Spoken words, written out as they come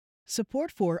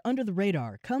Support for Under the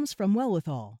Radar comes from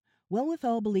Wellwithal.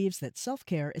 Wellwithal believes that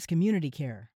self-care is community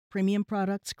care. Premium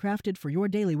products crafted for your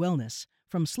daily wellness,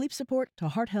 from sleep support to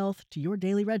heart health to your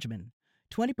daily regimen.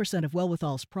 20% of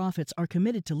Wellwithal's profits are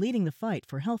committed to leading the fight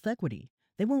for health equity.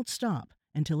 They won't stop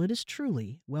until it is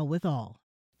truly well with all.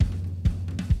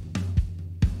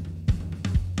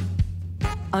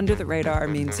 Under the Radar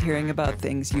means hearing about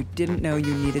things you didn't know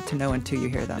you needed to know until you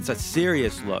hear them. It's a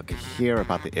serious look. Hear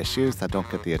about the issues that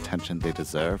don't get the attention they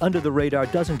deserve. Under the Radar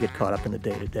doesn't get caught up in the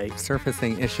day-to-day.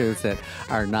 Surfacing issues that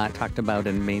are not talked about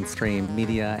in mainstream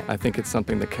media. I think it's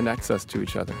something that connects us to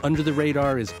each other. Under the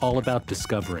Radar is all about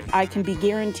discovery. I can be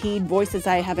guaranteed voices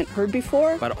I haven't heard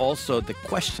before. But also the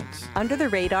questions. Under the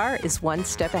Radar is one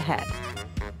step ahead.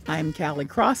 I'm Callie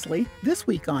Crossley. This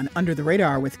week on Under the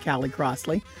Radar with Callie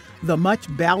Crossley, the much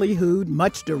ballyhooed,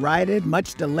 much derided,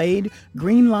 much delayed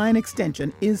Green Line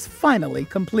extension is finally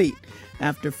complete.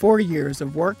 After 4 years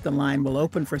of work, the line will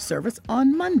open for service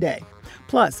on Monday.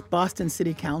 Plus, Boston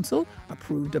City Council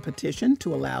approved a petition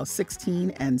to allow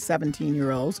 16 and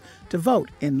 17-year-olds to vote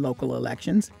in local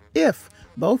elections if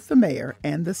both the mayor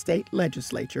and the state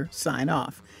legislature sign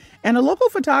off. And a local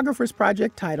photographer's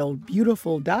project titled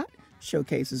Beautiful Dot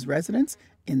showcases residents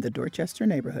in the Dorchester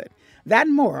neighborhood. That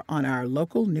and more on our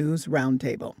local news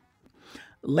roundtable.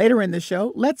 Later in the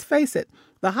show, let's face it,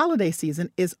 the holiday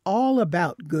season is all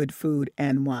about good food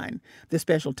and wine. This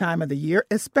special time of the year,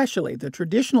 especially the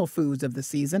traditional foods of the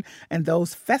season and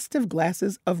those festive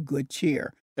glasses of good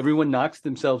cheer. Everyone knocks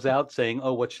themselves out saying,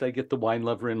 oh, what should I get the wine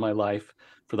lover in my life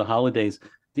for the holidays?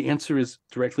 The answer is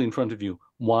directly in front of you,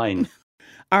 wine.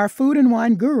 Our food and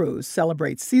wine gurus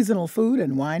celebrate seasonal food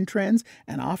and wine trends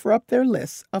and offer up their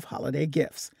lists of holiday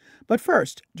gifts. But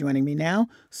first, joining me now,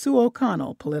 Sue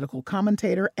O'Connell, political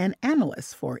commentator and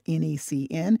analyst for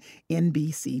NECN,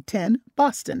 NBC 10,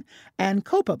 Boston, and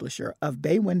co-publisher of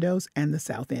Bay Windows and the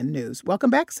South End News. Welcome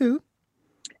back, Sue.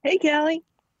 Hey, Callie.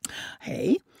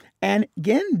 Hey. And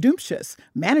Gen Dumpshus,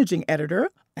 managing editor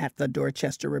at the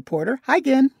Dorchester Reporter. Hi,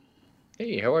 Gen.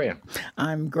 Hey, how are you?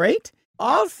 I'm great.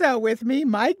 Also with me,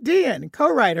 Mike Dean,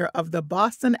 co-writer of the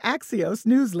Boston Axios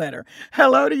newsletter.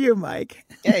 Hello to you, Mike.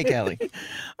 Hey, Callie.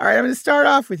 All right, I'm going to start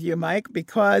off with you, Mike,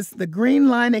 because the Green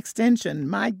Line extension,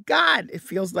 my God, it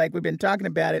feels like we've been talking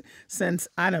about it since,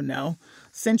 I don't know,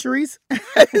 centuries.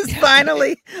 It's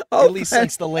finally open. At least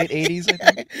since the late 80s,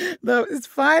 I think. It's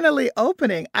finally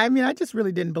opening. I mean, I just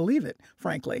really didn't believe it,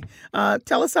 frankly.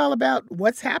 Tell us all about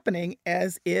what's happening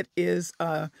as it is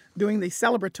doing the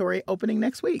celebratory opening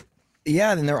next week.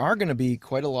 Yeah, then there are going to be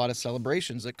quite a lot of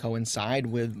celebrations that coincide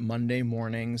with Monday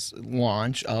morning's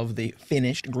launch of the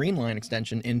finished Green Line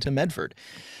extension into Medford.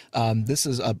 This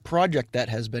is a project that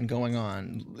has been going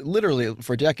on literally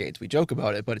for decades. We joke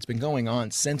about it, but it's been going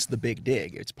on since the Big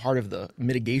Dig. It's part of the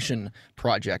mitigation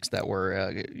projects that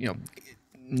were,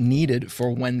 needed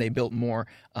for when they built more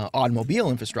automobile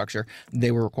infrastructure.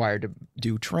 They were required to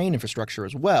do train infrastructure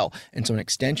as well. And so an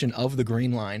extension of the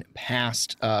Green Line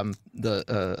past the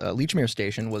Lechmere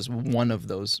station was one of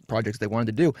those projects they wanted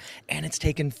to do. And it's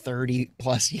taken 30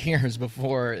 plus years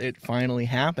before it finally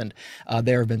happened.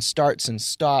 There have been starts and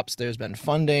stops. There's been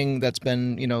funding that's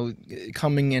been,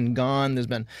 coming and gone. There's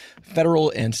been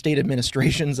federal and state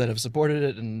administrations that have supported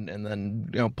it and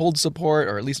then, pulled support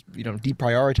or at least,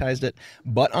 deprioritized it.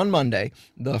 But on Monday,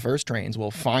 the first trains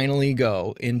will finally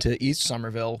go into East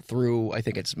Somerville through, I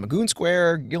think it's Magoon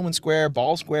Square, Gilman Square,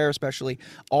 Ball Square especially,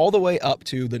 all the way up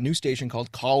to the new station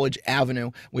called College Avenue,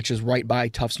 which is right by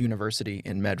Tufts University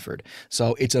in Medford.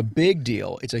 So it's a big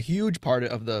deal. It's a huge part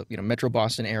of the Metro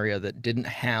Boston area that didn't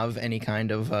have any kind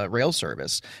of rail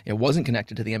service. It wasn't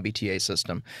connected to the MBTA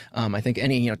system. I think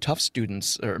any Tufts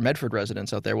students or Medford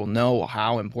residents out there will know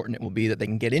how important it will be that they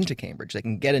can get into Cambridge, they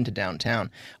can get into downtown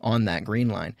on that Green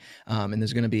Line. And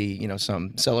there's going to be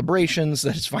some celebrations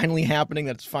that it's finally happening,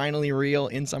 that it's finally real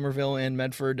in Somerville and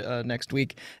Medford next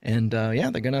week. And they're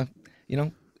going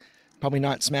to, probably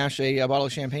not smash a bottle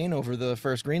of champagne over the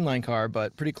first Green Line car,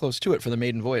 but pretty close to it for the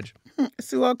maiden voyage.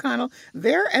 Sue O'Connell,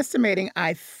 they're estimating,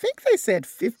 I think they said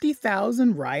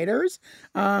 50,000 riders.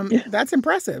 That's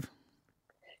impressive.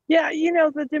 Yeah,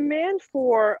 the demand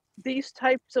for these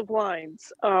types of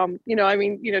lines,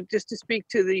 just to speak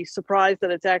to the surprise that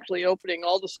it's actually opening,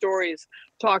 all the stories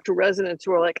talk to residents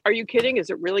who are like, are you kidding? Is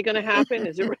it really going to happen?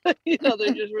 Is it really,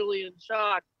 they're just really in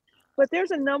shock. But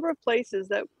there's a number of places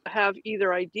that have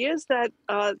either ideas that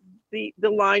the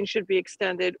line should be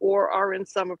extended or are in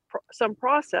some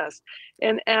process.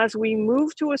 And as we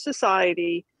move to a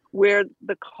society where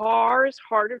the car is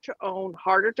harder to own,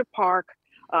 harder to park,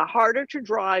 harder to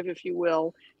drive, if you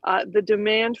will, the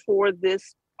demand for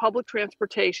this public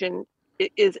transportation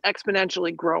is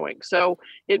exponentially growing. So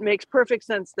it makes perfect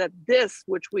sense that this,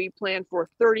 which we planned for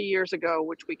 30 years ago,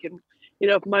 which we can,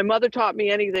 if my mother taught me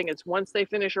anything, it's once they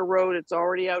finish a road, it's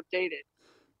already outdated.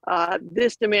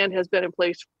 This demand has been in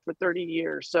place for 30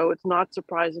 years, so it's not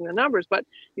surprising the numbers. But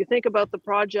you think about the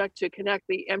project to connect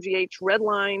the MGH Red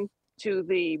Line to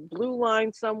the Blue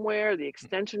Line somewhere, the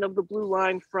extension of the Blue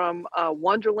Line from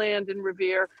Wonderland in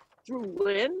Revere through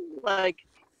Lynn. Like,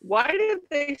 why did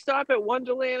they stop at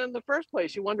Wonderland in the first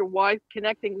place? You wonder why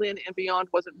connecting Lynn and beyond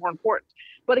wasn't more important.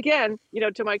 But again,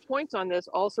 to my points on this,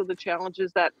 also the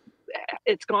challenges that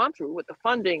it's gone through with the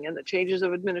funding and the changes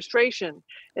of administration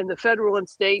and the federal and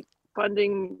state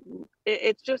funding.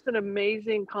 It's just an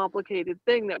amazing, complicated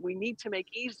thing that we need to make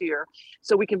easier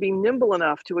so we can be nimble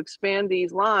enough to expand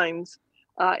these lines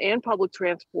and public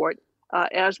transport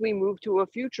as we move to a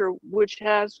future which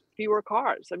has fewer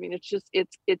cars. I mean,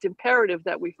 it's imperative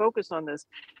that we focus on this.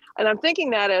 And I'm thinking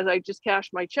that as I just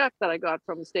cashed my check that I got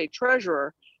from the state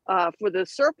treasurer for the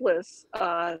surplus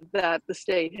that the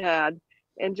state had,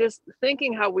 and just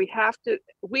thinking how we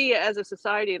as a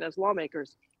society and as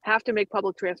lawmakers have to make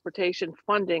public transportation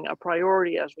funding a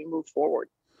priority as we move forward.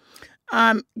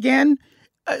 Again,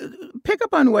 pick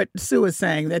up on what Sue is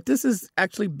saying, that this is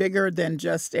actually bigger than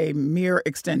just a mere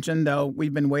extension, though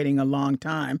we've been waiting a long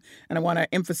time. And I want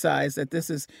to emphasize that this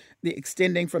is the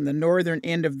extending from the northern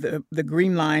end of the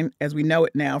Green Line, as we know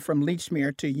it now, from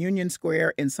Lechmere to Union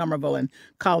Square in Somerville and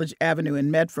College Avenue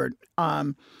in Medford.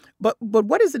 But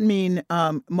what does it mean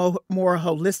more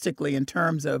holistically in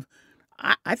terms of,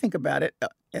 I think about it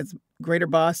as Greater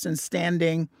Boston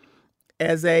standing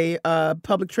as a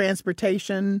public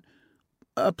transportation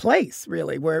place,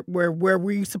 really, where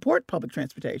we support public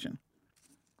transportation?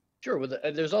 Sure. Well,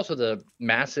 there's also the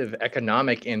massive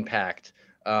economic impact.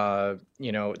 That's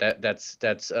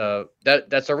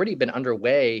already been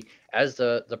underway as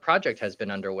the project has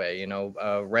been underway.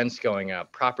 Rents going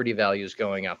up, property values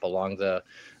going up along the,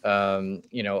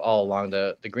 all along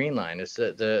the Green Line. It's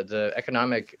the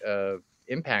economic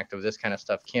impact of this kind of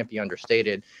stuff can't be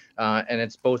understated, and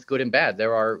it's both good and bad.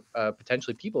 There are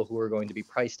potentially people who are going to be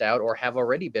priced out or have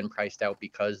already been priced out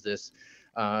because this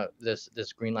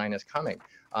Green Line is coming.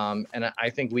 And I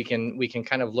think we can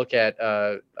kind of look at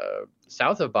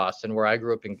south of Boston, where I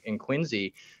grew up in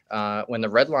Quincy, when the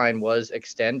Red Line was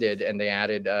extended and they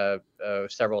added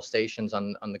several stations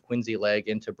on the Quincy leg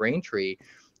into Braintree.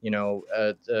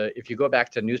 If you go back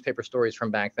to newspaper stories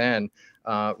from back then,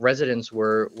 residents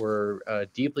were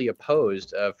deeply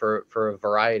opposed for a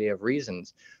variety of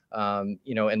reasons. And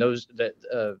those that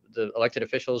the elected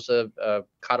officials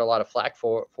caught a lot of flack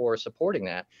for supporting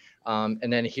that.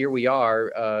 And then here we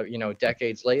are,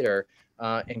 decades later,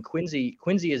 and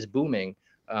Quincy is booming.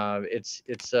 It's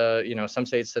some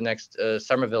say it's the next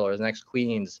Somerville or the next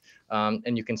Queens,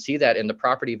 and you can see that in the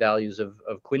property values of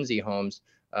Quincy homes.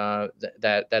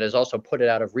 That has also put it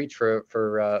out of reach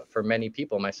for many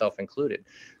people, myself included.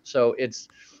 So it's,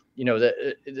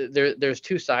 there's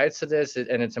two sides to this,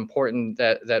 and it's important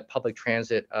that public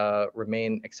transit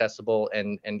remain accessible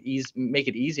and make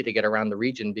it easy to get around the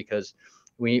region, because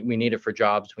we need it for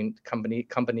jobs.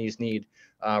 Companies need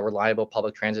reliable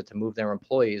public transit to move their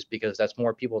employees, because that's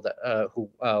more people that who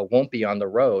won't be on the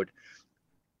road,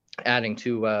 adding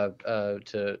to all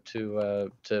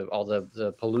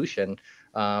the pollution.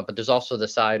 But there's also the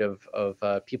side of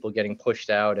people getting pushed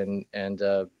out and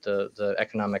the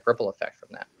economic ripple effect from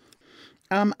that.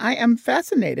 I am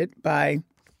fascinated by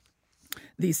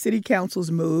the city council's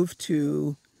move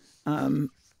to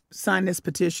sign this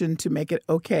petition to make it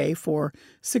okay for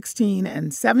 16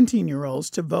 and 17-year-olds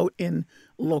to vote in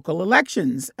local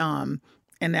elections. And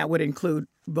that would include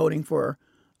voting for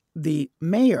the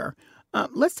mayor.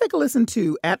 Let's take a listen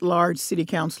to at-large city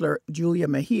councilor Julia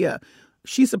Mejia.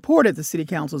 She supported the city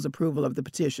council's approval of the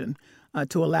petition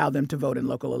to allow them to vote in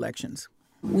local elections.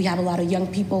 We have a lot of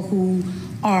young people who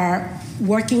are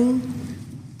working,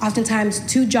 oftentimes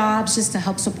 2 jobs just to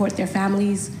help support their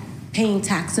families, paying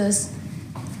taxes,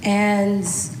 and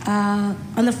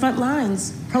on the front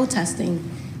lines protesting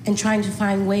and trying to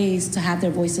find ways to have their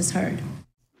voices heard.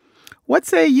 What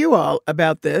say you all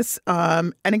about this?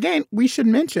 And again, we should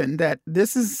mention that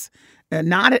this is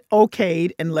not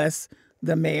okayed unless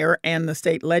the mayor and the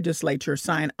state legislature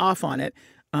sign off on it.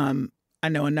 I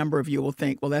know a number of you will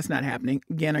think, well, that's not happening.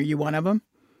 Again, are you one of them?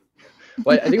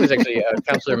 Well, I think it was actually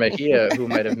Councilor Mejia who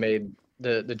might have made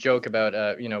the joke about,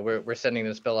 we're sending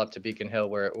this bill up to Beacon Hill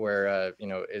where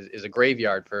is a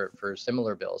graveyard for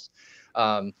similar bills.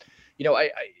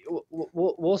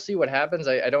 We'll see what happens.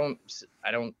 I don't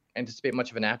anticipate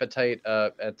much of an appetite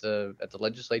at the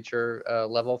legislature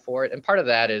level for it. And part of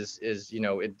that is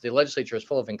the legislature is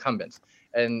full of incumbents,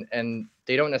 and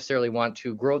they don't necessarily want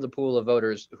to grow the pool of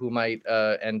voters who might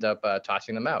end up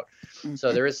tossing them out.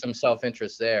 So there is some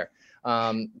self-interest there.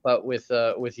 But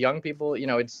with young people,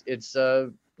 it's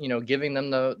giving them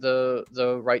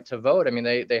the right to vote. I mean,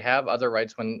 they have other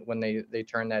rights when they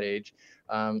turn that age.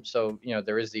 So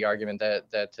there is the argument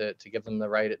that to give them the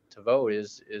right to vote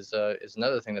is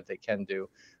another thing that they can do.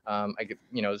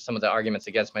 Some of the arguments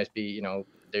against might be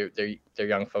they're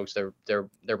young folks,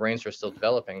 their brains are still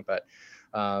developing, but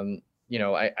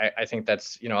I think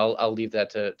that's I'll leave that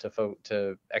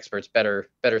to experts better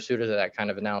suited to that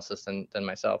kind of analysis than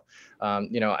myself.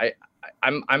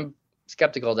 I'm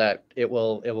skeptical that it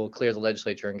will clear the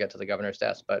legislature and get to the governor's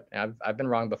desk, but I've been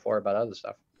wrong before about other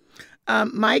stuff.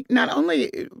 Mike, not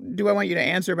only do I want you to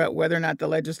answer about whether or not the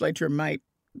legislature might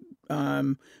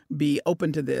be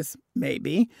open to this,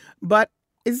 maybe, but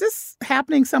is this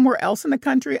happening somewhere else in the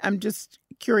country? I'm just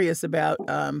curious about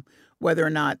whether or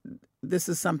not this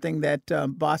is something that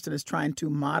Boston is trying to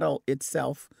model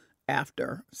itself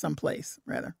after someplace,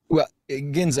 rather. Well,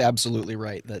 Gin's absolutely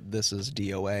right that this is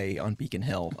DOA on Beacon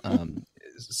Hill. A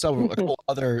couple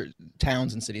other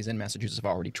towns and cities in Massachusetts have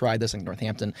already tried this. Like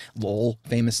Northampton, Lowell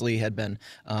famously had been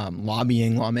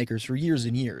lobbying lawmakers for years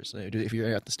and years. If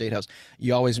you're at the State House,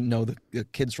 you always know the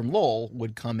kids from Lowell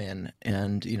would come in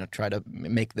and try to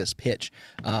make this pitch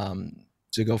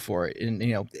to go for it. And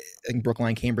I think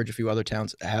Brookline, Cambridge, a few other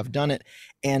towns have done it,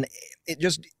 and it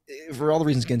just, for all the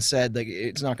reasons Gin said, like,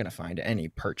 it's not going to find any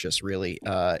purchase really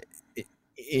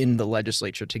in the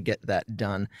legislature to get that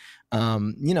done.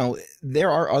 There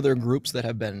are other groups that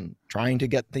have been trying to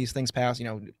get these things passed.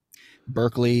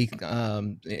 Berkeley,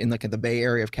 in the Bay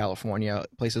Area of California,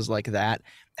 places like that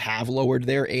have lowered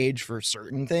their age for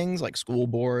certain things like school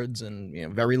boards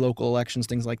and very local elections,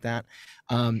 things like that.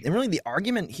 And really, the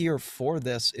argument here for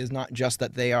this is not just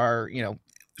that they are,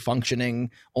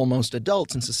 functioning almost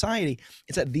adults in society.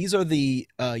 It's that these are the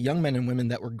young men and women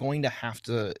that we're going to have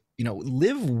to,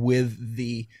 live with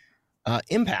the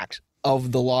impact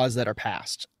of the laws that are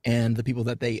passed and the people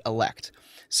that they elect.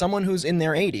 Someone who's in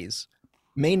their 80s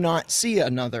may not see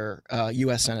another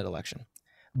U.S. Senate election,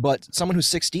 but someone who's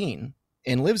 16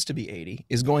 and lives to be 80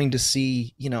 is going to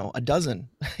see, a dozen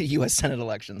U.S. Senate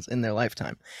elections in their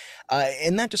lifetime.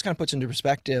 And that just kind of puts into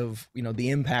perspective, the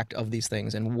impact of these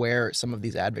things and where some of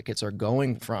these advocates are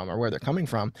going from or where they're coming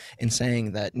from, and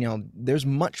saying that, there's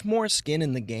much more skin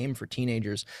in the game for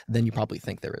teenagers than you probably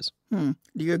think there is. Do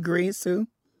you agree, Sue?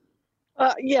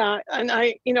 Yeah, and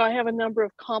I have a number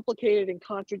of complicated and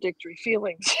contradictory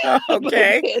feelings.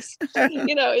 Okay.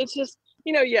 It's just,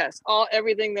 yes,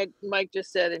 everything that Mike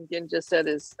just said and Gin just said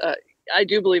is, I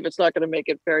do believe it's not going to make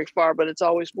it very far, but it's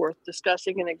always worth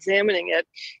discussing and examining it.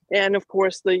 And of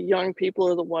course, the young people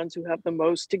are the ones who have the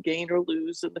most to gain or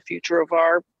lose in the future of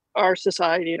our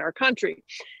society and our country.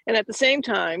 And at the same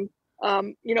time,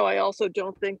 I also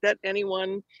don't think that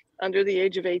anyone under the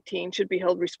age of 18 should be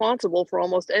held responsible for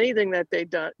almost anything that they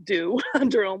do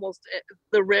under almost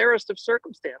the rarest of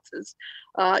circumstances.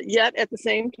 Yet at the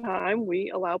same time,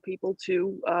 we allow people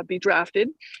to be drafted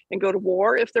and go to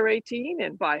war if they're 18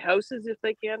 and buy houses if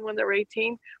they can when they're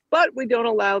 18, but we don't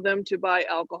allow them to buy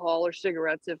alcohol or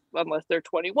cigarettes unless they're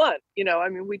 21.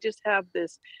 We just have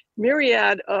this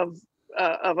myriad of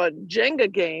a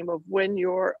Jenga game of when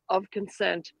you're of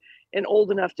consent and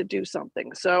old enough to do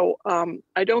something. So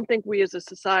I don't think we as a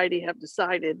society have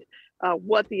decided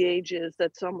what the age is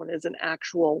that someone is an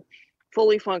actual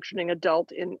fully functioning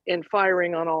adult in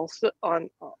firing on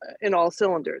all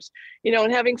cylinders.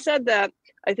 And having said that,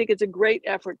 I think it's a great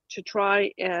effort to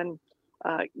try and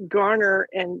garner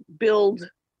and build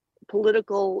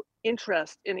political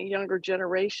interest in a younger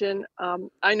generation.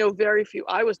 I know very few,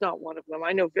 I was not one of them.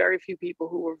 I know very few people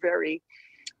who were very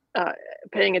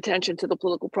paying attention to the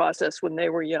political process when they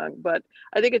were young, but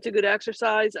I think it's a good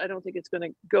exercise. I don't think it's going to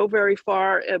go very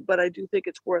far, but I do think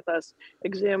it's worth us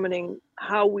examining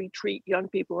how we treat young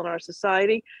people in our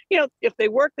society. If they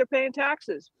work, they're paying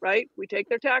taxes, right? We take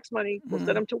their tax money, we'll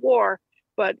send them to war,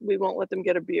 but we won't let them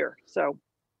get a beer. So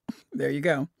there you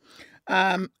go.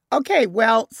 Okay,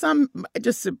 well,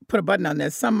 just to put a button on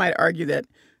this, some might argue that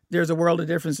there's a world of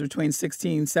difference between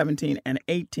 16, 17, and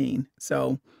 18.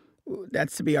 So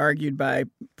that's to be argued by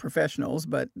professionals,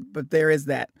 but there is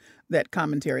that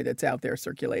commentary that's out there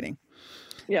circulating.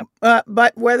 Yeah.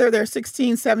 But whether they're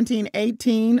 16, 17,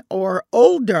 18, or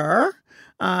older,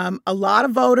 a lot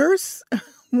of voters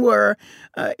were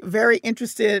very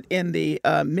interested in the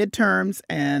midterms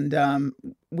and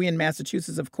we in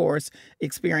Massachusetts, of course,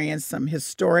 experienced some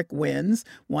historic wins,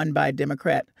 one by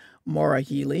Democrat Maura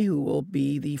Healey, who will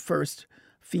be the first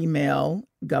female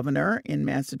governor in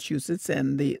Massachusetts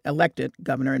and the elected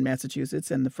governor in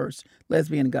Massachusetts and the first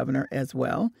lesbian governor as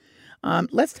well.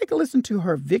 Let's take a listen to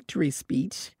her victory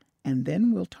speech, and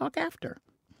then we'll talk after.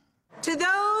 To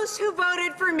those who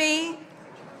voted for me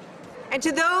and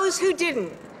to those who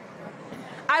didn't,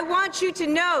 I want you to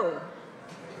know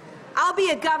I'll be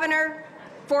a governor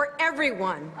for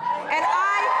everyone. And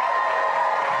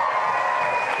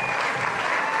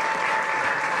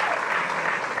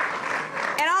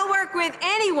I'll work with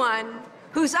anyone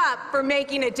who's up for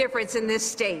making a difference in this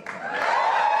state.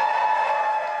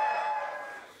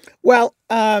 Well,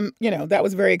 that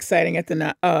was very exciting at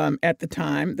the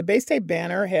time. The Bay State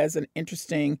Banner has an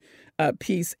interesting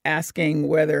piece asking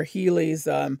whether Healey's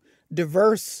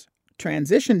diverse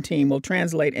transition team will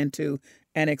translate into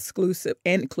an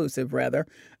inclusive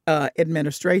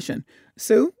administration.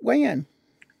 Sue, weigh in.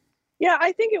 Yeah,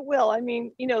 I think it will. I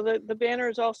mean, the banner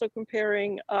is also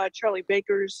comparing Charlie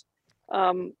Baker's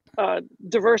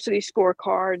diversity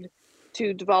scorecard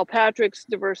to Deval Patrick's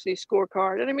diversity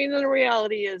scorecard. And I mean, the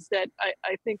reality is that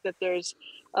I think that there's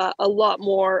a lot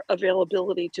more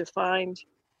availability to find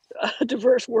a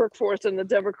diverse workforce on the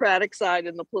Democratic side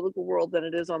in the political world than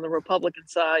it is on the Republican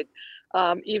side,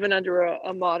 even under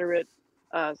a moderate,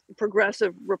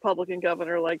 progressive Republican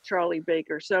governor like Charlie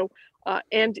Baker. So,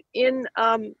 and in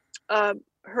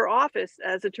her office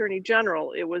as Attorney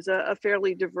General, it was a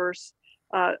fairly diverse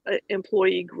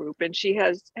employee group, and she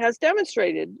has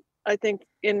demonstrated, I think,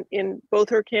 in both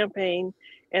her campaign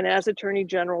and as Attorney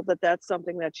General, that's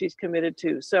something that she's committed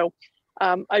to. So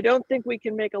I don't think we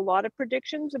can make a lot of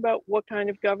predictions about what kind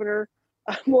of governor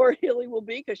Maura Healey will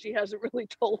be, because she hasn't really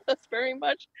told us very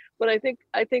much. But I think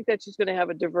that she's going to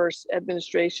have a diverse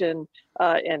administration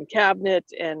and cabinet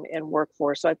and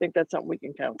workforce. So I think that's something we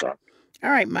can count on. All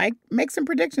right, Mike, make some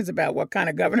predictions about what kind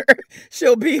of governor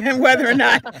she'll be and whether or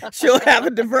not she'll have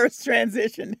a diverse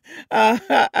transition. A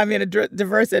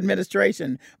diverse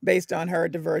administration based on her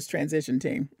diverse transition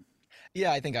team.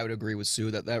 Yeah, I think I would agree with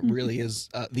Sue that really is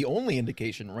the only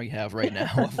indication we have right now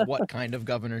of what kind of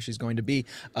governor she's going to be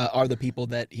are the people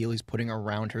that Healey's putting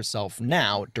around herself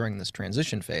now during this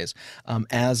transition phase.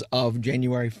 As of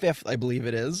January 5th, I believe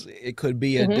it is, it could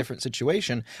be a different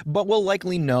situation, but we'll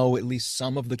likely know at least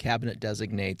some of the cabinet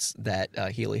designates that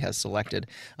Healey has selected,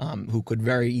 who could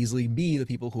very easily be the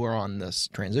people who are on this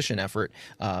transition effort.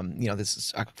 This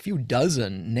is a few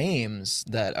dozen names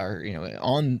that are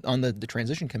on the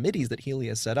transition committees that Healey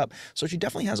has set up. So she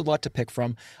definitely has a lot to pick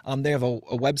from. They have a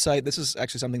website. This is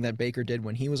actually something that Baker did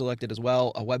when he was elected as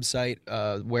well, a website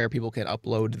where people can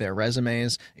upload their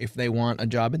resumes if they want a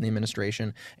job in the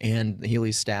administration, and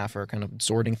Healey's staff are kind of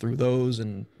sorting through those,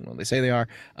 and they say they are,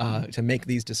 to make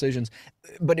these decisions.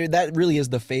 But that really is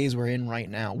the phase we're in right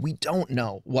now. We don't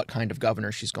know what kind of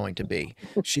governor she's going to be.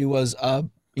 She was a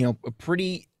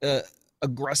pretty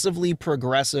aggressively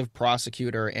progressive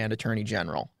prosecutor and attorney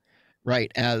general.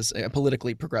 Right, as a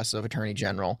politically progressive attorney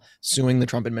general, suing the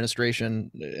Trump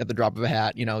administration at the drop of a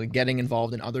hat, getting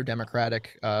involved in other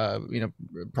Democratic,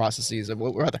 processes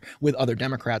with other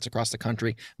Democrats across the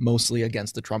country, mostly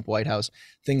against the Trump White House,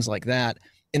 things like that.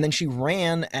 And then she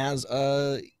ran as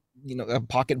a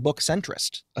pocketbook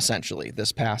centrist, essentially,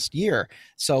 this past year.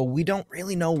 So we don't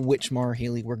really know which Maura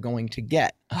Healey we're going to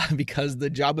get because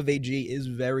the job of AG is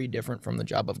very different from the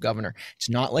job of governor. It's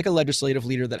not like a legislative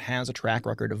leader that has a track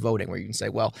record of voting where you can say,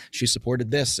 well, she supported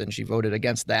this and she voted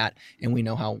against that, and we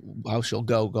know how she'll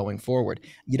go going forward.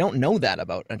 You don't know that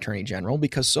about an attorney general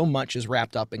because so much is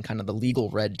wrapped up in kind of the legal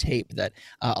red tape that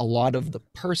a lot of the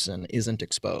person isn't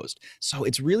exposed. So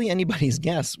it's really anybody's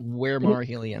guess where Maura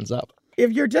Healey ends up.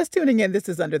 If you're just tuning in, this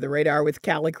is Under the Radar with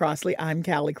Callie Crossley. I'm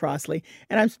Callie Crossley,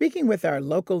 and I'm speaking with our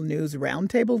local news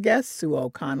roundtable guest, Sue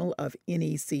O'Connell of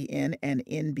NECN and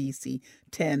NBC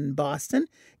 10 Boston,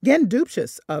 Gen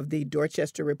Dubchus of the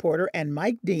Dorchester Reporter, and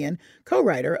Mike Dean,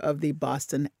 co-writer of the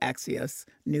Boston Axios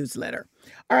newsletter.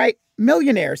 All right,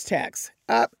 millionaire's tax.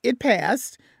 It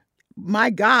passed. My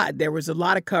God, there was a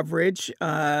lot of coverage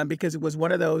because it was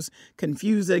one of those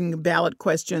confusing ballot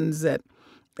questions that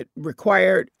it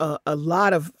required a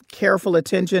lot of careful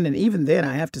attention. And even then,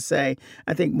 I have to say,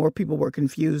 I think more people were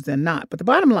confused than not. But the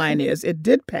bottom line is it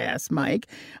did pass, Mike.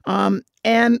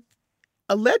 And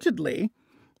allegedly,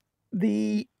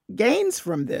 the gains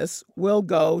from this will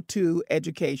go to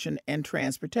education and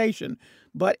transportation.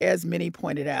 But as many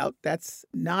pointed out, that's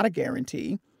not a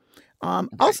guarantee.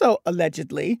 Also,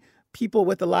 allegedly, people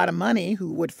with a lot of money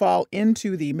who would fall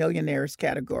into the millionaires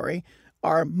category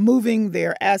are moving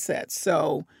their assets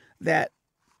so that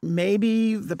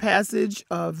maybe the passage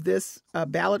of this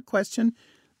ballot question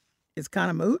is kind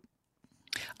of moot?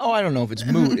 Oh, I don't know if it's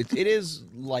moot. It is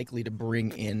likely to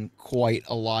bring in quite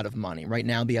a lot of money. Right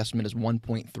now, the estimate is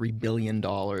 $1.3 billion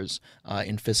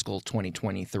in fiscal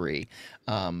 2023.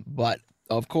 But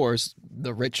of course,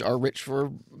 the rich are rich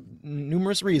for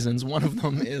numerous reasons. One of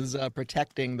them is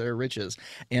protecting their riches.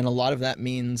 And a lot of that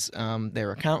means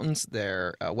their accountants,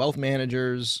 their wealth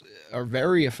managers are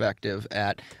very effective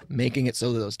at making it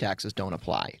so that those taxes don't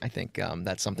apply. I think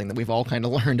that's something that we've all kind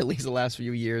of learned, at least the last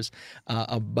few years,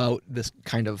 about this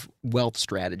kind of wealth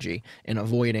strategy and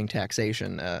avoiding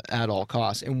taxation at all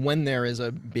costs. And when there is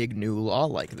a big new law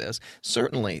like this,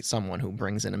 certainly someone who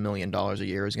brings in $1 million a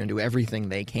year is going to do everything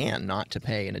they can not to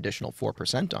pay an additional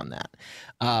 4% on that.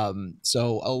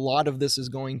 So a lot of this is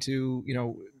going to,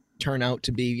 turn out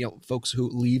to be, folks who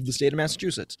leave the state of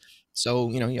Massachusetts.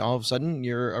 So, all of a sudden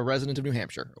you're a resident of New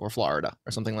Hampshire or Florida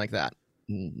or something like that.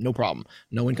 No problem.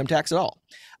 No income tax at all.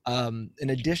 An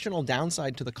additional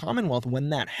downside to the Commonwealth when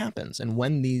that happens and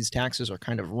when these taxes are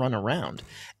kind of run around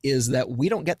is that we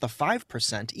don't get the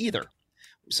 5% either.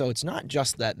 So it's not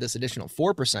just that this additional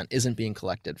 4% isn't being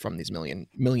collected from these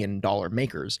million dollar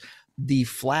makers. The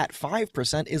flat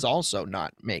 5% is also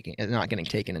not getting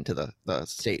taken into the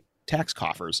state tax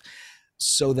coffers,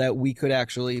 so that we could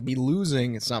actually be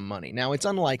losing some money. Now, it's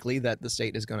unlikely that the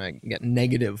state is going to get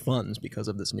negative funds because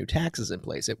of this new taxes in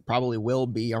place. It probably will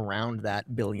be around that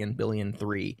 $1.3 billion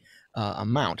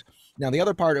amount. Now, the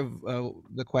other part of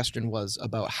the question was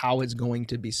about how it's going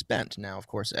to be spent. Now, of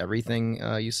course, everything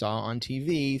you saw on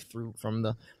TV from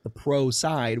the pro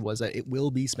side was that it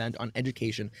will be spent on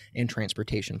education and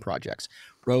transportation projects,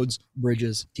 roads,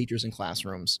 bridges, teachers in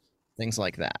classrooms, things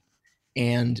like that.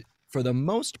 And for the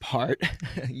most part,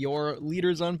 your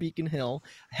leaders on Beacon Hill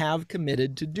have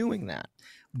committed to doing that.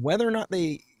 Whether or not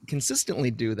they consistently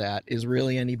do that is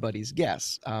really anybody's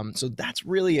guess. So that's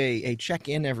really a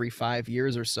check-in every 5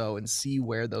 years or so and see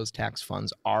where those tax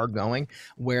funds are going,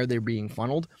 where they're being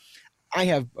funneled. I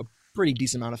have a pretty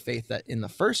decent amount of faith that in the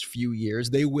first few years,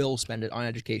 they will spend it on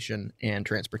education and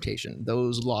transportation.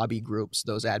 Those lobby groups,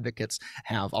 those advocates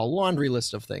have a laundry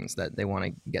list of things that they want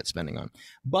to get spending on.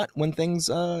 But when things,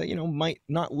 might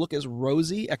not look as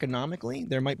rosy economically,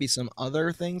 there might be some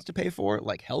other things to pay for,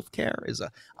 like healthcare is a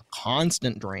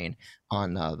constant drain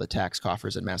on the tax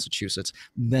coffers in Massachusetts.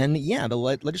 Then, yeah, the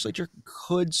legislature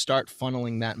could start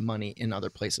funneling that money in other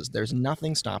places. There's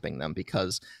nothing stopping them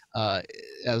because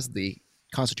as the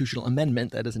constitutional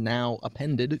amendment that is now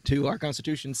appended to our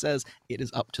Constitution says, it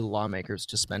is up to lawmakers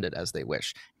to spend it as they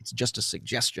wish. It's just a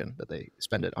suggestion that they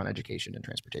spend it on education and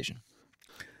transportation.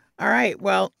 All right.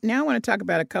 Well, now I want to talk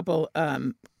about a couple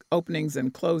openings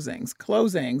and closings.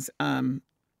 Closings,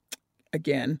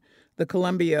 again, the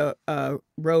Columbia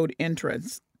Road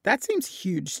entrance. That seems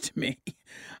huge to me.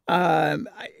 Of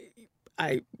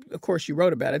course, you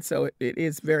wrote about it, so it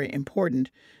is very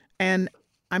important. And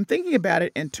I'm thinking about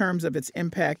it in terms of its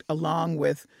impact along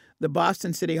with the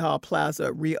Boston City Hall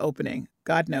Plaza reopening.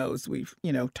 God knows we've,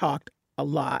 talked a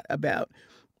lot about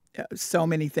so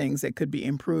many things that could be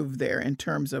improved there in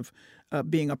terms of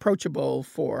being approachable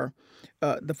for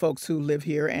the folks who live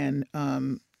here and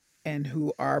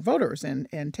who are voters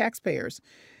and taxpayers.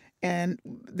 And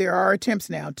there are attempts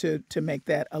now to make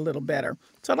that a little better.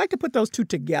 So I'd like to put those two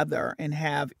together and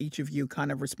have each of you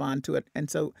kind of respond to it.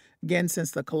 And so, again, since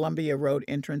the Columbia Road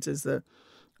entrance is the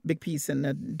big piece in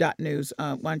the dot news,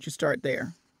 why don't you start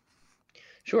there?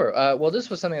 Sure. Well,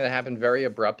 this was something that happened very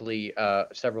abruptly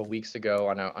several weeks ago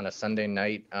on a Sunday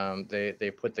night.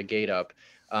 They put the gate up.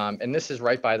 And this is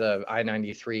right by the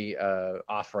I-93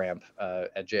 off-ramp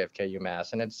at JFK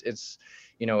UMass. And it's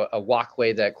a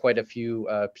walkway that quite a few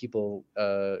people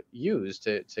use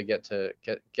to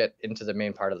get into the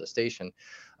main part of the station.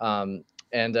 And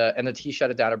the T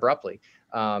shut it down abruptly.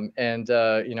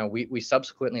 We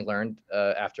subsequently learned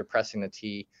after pressing the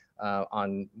T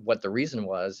on what the reason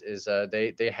was is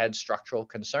they had structural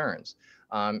concerns.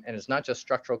 And it's not just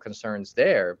structural concerns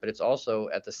there, but it's also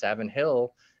at the Savin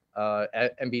Hill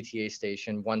at MBTA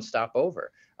station one stop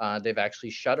over. They've actually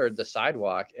shuttered the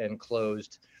sidewalk and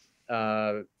closed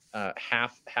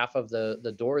half of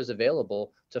the doors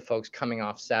available to folks coming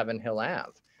off Savin Hill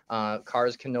Ave.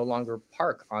 Cars can no longer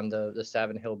park on the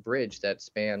Savin Hill Bridge that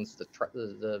spans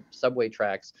the subway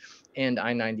tracks and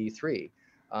I-93.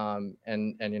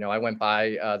 I went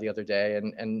by the other day,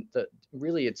 and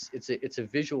really it's a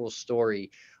visual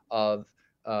story of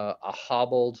a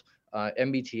hobbled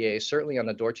MBTA, certainly on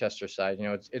the Dorchester side.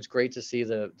 It's great to see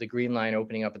the Green Line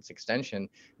opening up its extension.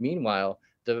 Meanwhile,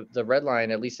 the Red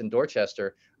Line, at least in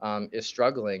Dorchester, is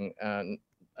struggling.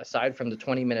 aside from the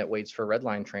 20-minute waits for Red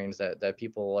Line trains that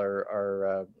people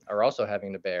are also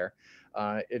having to bear,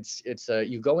 it's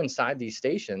you go inside these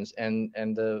stations and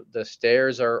the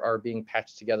stairs are being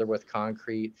patched together with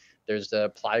concrete. There's the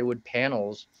plywood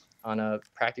panels on a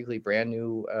practically brand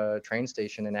new train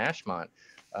station in Ashmont,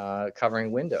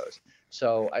 covering windows.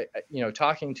 So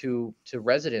talking to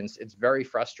residents, it's very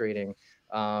frustrating.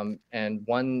 And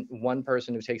one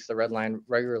person who takes the Red Line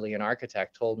regularly, an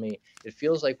architect, told me it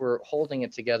feels like we're holding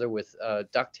it together with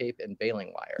duct tape and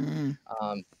baling wire.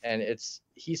 And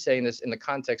he's saying this in the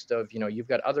context of, you've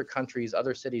got other countries,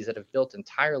 other cities that have built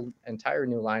entire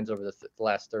new lines over the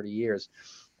last 30 years.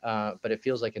 But it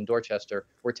feels like in Dorchester,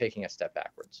 we're taking a step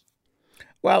backwards.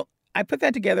 Well, I put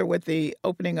that together with the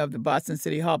opening of the Boston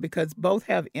City Hall because both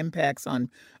have impacts on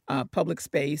public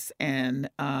space and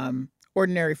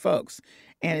ordinary folks.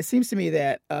 And it seems to me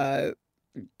that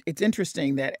it's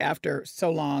interesting that after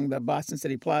so long, the Boston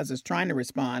City Plaza is trying to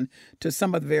respond to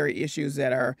some of the very issues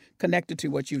that are connected to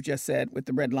what you've just said with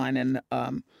the Red Line and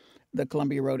the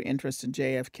Columbia Road entrance to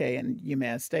JFK and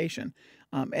UMass Station.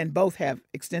 And both have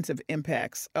extensive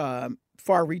impacts,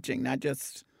 far-reaching, not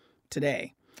just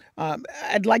today.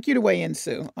 I'd like you to weigh in,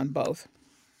 Sue, on both.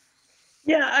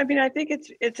 Yeah, I mean, I think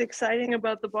it's exciting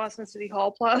about the Boston City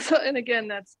Hall Plaza. And again,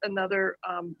 that's another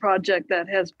project that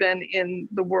has been in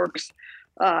the works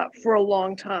for a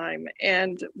long time.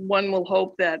 And one will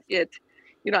hope that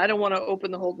I don't want to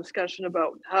open the whole discussion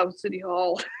about how City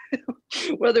Hall,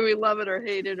 whether we love it or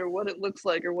hate it or what it looks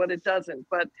like or what it doesn't.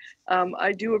 But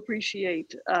I do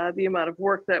appreciate the amount of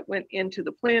work that went into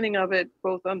the planning of it,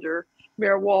 both under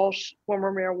Mayor Walsh,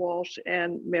 former Mayor Walsh,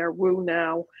 and Mayor Wu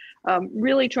now,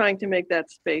 really trying to make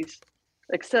that space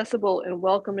accessible and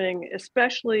welcoming,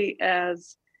 especially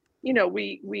as,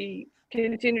 we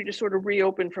continue to sort of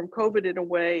reopen from COVID in a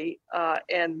way,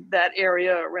 and that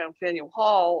area around Faneuil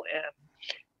Hall and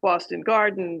Boston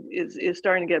Garden is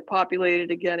starting to get populated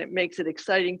again. It makes it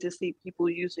exciting to see people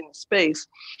using the space.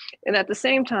 And at the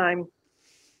same time,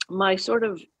 my sort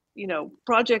of,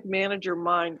 project manager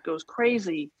mind goes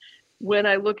crazy when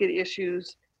I look at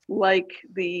issues like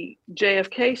the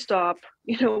JFK stop,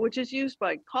 which is used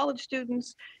by college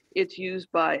students, it's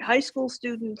used by high school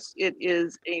students. It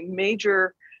is a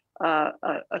major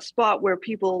a spot where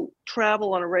people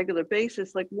travel on a regular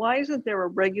basis. Like, why isn't there a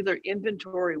regular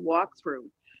inventory walkthrough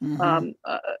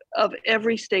of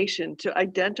every station to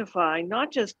identify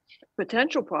not just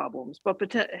potential problems, but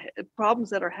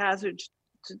problems that are hazards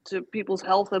to people's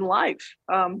health and life?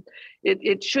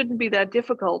 It shouldn't be that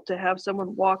difficult to have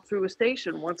someone walk through a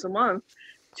station once a month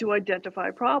to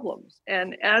identify problems.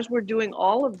 And as we're doing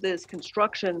all of this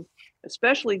construction,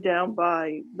 especially down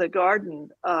by the garden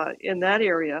in that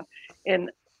area,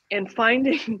 and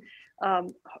finding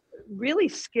really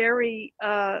scary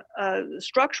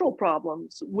structural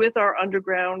problems with our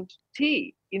underground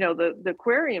T, the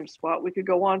aquarium spot, we could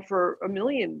go on for a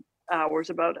million hours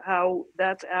about how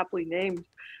that's aptly named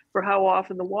for how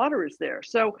often the water is there.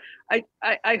 So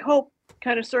I hope,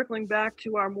 kind of circling back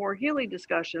to our Moore Healey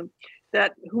discussion,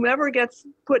 that whomever gets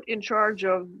put in charge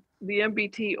of the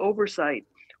MBT oversight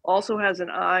also has an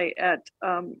eye at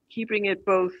keeping it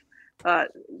both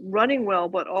running well,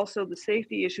 but also the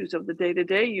safety issues of the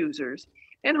day-to-day users.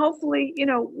 And hopefully,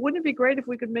 wouldn't it be great if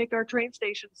we could make our train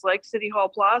stations like City Hall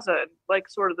Plaza, and like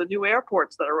sort of the new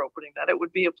airports that are opening, that it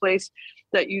would be a place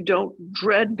that you don't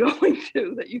dread going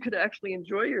to, that you could actually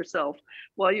enjoy yourself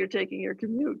while you're taking your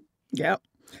commute. Yep.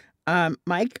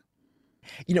 Mike?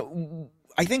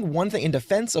 I think one thing in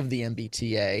defense of the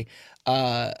MBTA,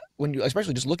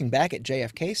 especially just looking back at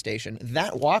JFK Station,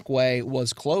 that walkway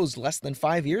was closed less than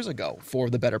 5 years ago for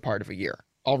the better part of a year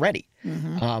already.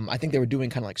 I think they were doing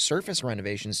kind of like surface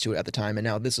renovations to it at the time, and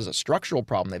now this is a structural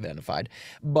problem they've identified.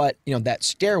 But that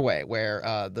stairway where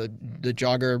the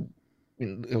jogger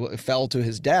fell to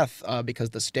his death because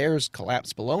the stairs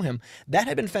collapsed below him, that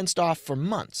had been fenced off for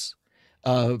months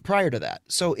prior to that.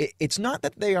 So it's not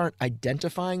that they aren't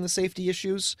identifying the safety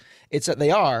issues, it's that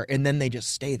they are, and then they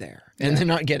just stay there and they're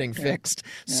not getting fixed.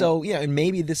 So and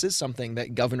maybe this is something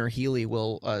that Governor Healey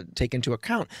will take into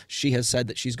account. She has said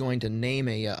that she's going to name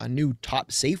a new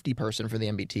top safety person for the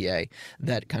MBTA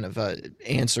that kind of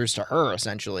answers to her,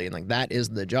 essentially, and like that is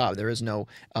the job. There is no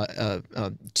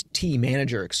T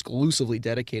manager exclusively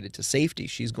dedicated to safety.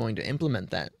 She's going to implement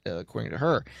that according to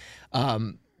her.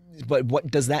 But what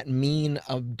does that mean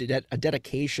of a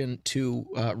dedication to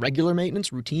regular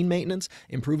maintenance, routine maintenance,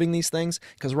 improving these things?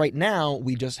 Because right now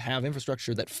we just have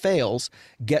infrastructure that fails,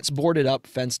 gets boarded up,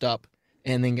 fenced up,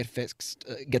 and then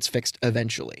gets fixed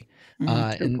eventually.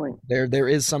 And point. there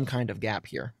is some kind of gap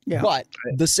here. Yeah. But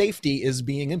the safety is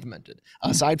being implemented.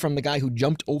 Aside from the guy who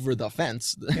jumped over the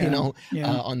fence,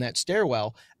 on that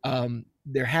stairwell,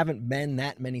 there haven't been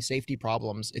that many safety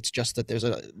problems. It's just that there's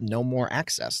no more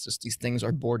access. Just these things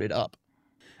are boarded up.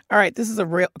 All right, this is a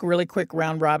really quick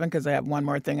round robin because I have one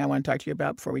more thing I want to talk to you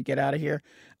about before we get out of here.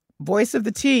 Voice of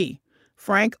the T,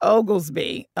 Frank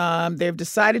Oglesby. They've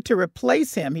decided to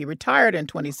replace him. He retired in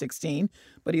 2016,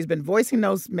 but he's been voicing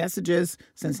those messages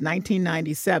since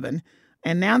 1997.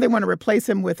 And now they want to replace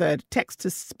him with a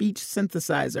text-to-speech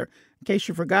synthesizer. In case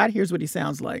you forgot, here's what he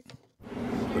sounds like.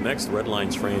 The next Red Line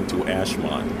train to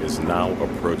Ashmont is now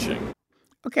approaching.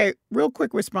 Okay, real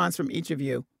quick response from each of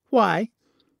you. Why?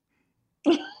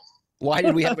 Why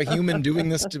did we have a human doing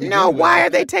this to begin No, with? why are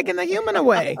they taking the human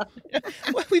away?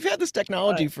 Well, we've had this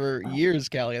technology for years,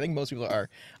 Callie. I think most people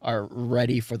are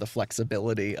ready for the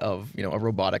flexibility of, a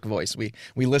robotic voice. We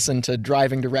listen to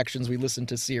driving directions, we listen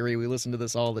to Siri, we listen to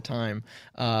this all the time.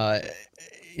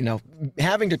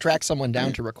 Having to track someone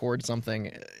down to record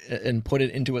something and put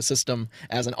it into a system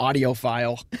as an audio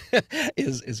file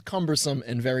is cumbersome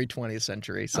and very 20th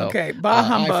century. So okay, bah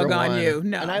humbug on you.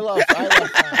 No, and I love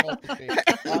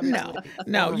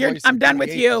No, I'm done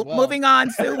with you. Well. Moving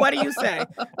on, Sue. What do you say?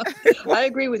 I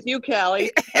agree with you,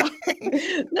 Callie.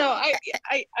 No,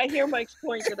 I hear Mike's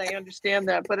point and I understand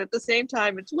that, but at the same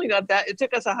time, it's really not that. It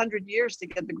took us 100 years to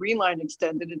get the Green Line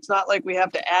extended. It's not like we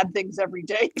have to add things every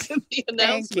day to the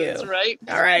announcements, right?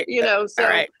 All right. So all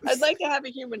right. I'd like to have a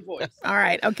human voice. All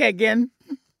right. Okay, again.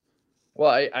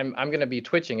 Well, I'm going to be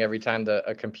twitching every time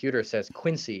a computer says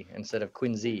Quincy instead of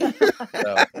Quincy.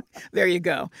 So. There you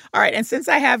go. All right. And since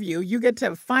I have you get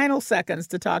to final seconds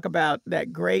to talk about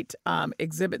that great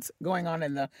exhibits going on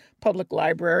in the public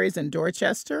libraries in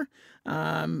Dorchester.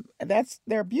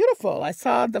 They're beautiful. I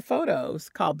saw the photos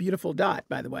called Beautiful Dot,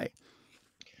 by the way.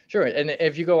 Sure. And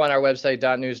if you go on our website,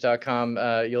 .news.com,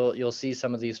 you'll see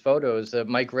some of these photos.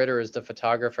 Mike Ritter is the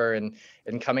photographer,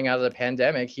 and coming out of the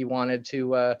pandemic, he wanted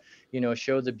to,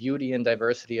 show the beauty and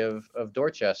diversity of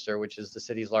Dorchester, which is the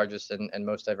city's largest and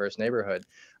most diverse neighborhood.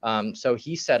 So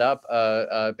he set up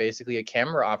basically a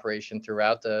camera operation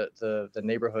throughout the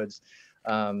neighborhood's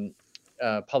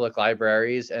public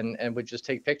libraries, and would just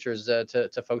take pictures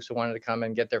to folks who wanted to come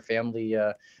and get their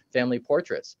family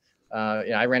portraits.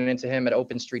 I ran into him at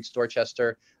Open Streets,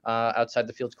 Dorchester, outside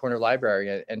the Fields Corner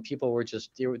Library, and people were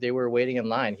they were waiting in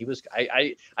line.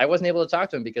 I wasn't able to talk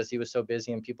to him because he was so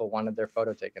busy, and people wanted their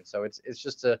photo taken. So it's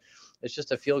just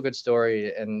a feel good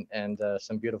story, and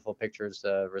some beautiful pictures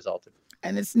resulted.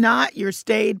 And it's not your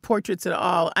stayed portraits at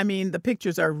all. I mean, the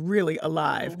pictures are really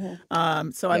alive.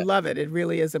 So I love it. It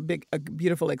really is a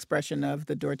beautiful expression of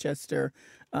the Dorchester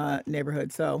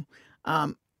neighborhood. So.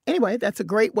 Anyway, that's a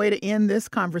great way to end this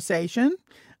conversation.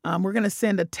 We're going to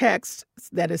send a text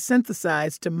that is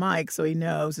synthesized to Mike so he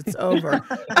knows it's over.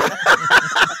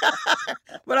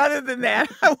 But other than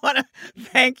that, I want to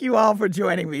thank you all for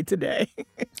joining me today.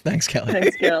 Thanks, Kelly.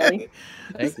 Thanks, Kelly.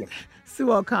 Thank you.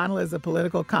 Sue O'Connell is a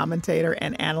political commentator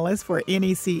and analyst for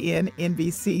NECN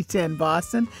NBC 10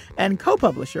 Boston and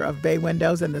co-publisher of Bay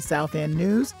Windows and the South End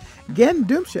News. Gen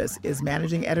Dumchus is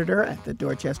managing editor at the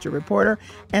Dorchester Reporter,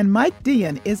 and Mike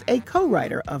Dean is a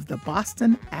co-writer of the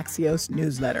Boston Axios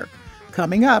newsletter.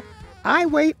 Coming up, I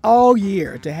wait all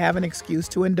year to have an excuse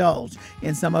to indulge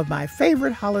in some of my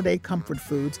favorite holiday comfort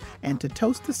foods and to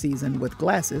toast the season with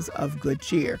glasses of good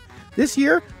cheer. This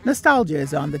year, nostalgia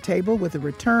is on the table with the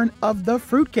return of the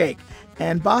fruitcake,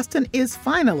 and Boston is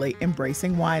finally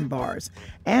embracing wine bars.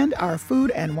 And our food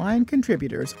and wine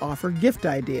contributors offer gift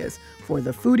ideas for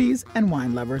the foodies and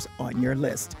wine lovers on your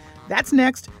list. That's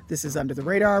next. This is Under the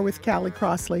Radar with Callie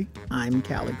Crossley. I'm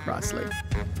Callie Crossley.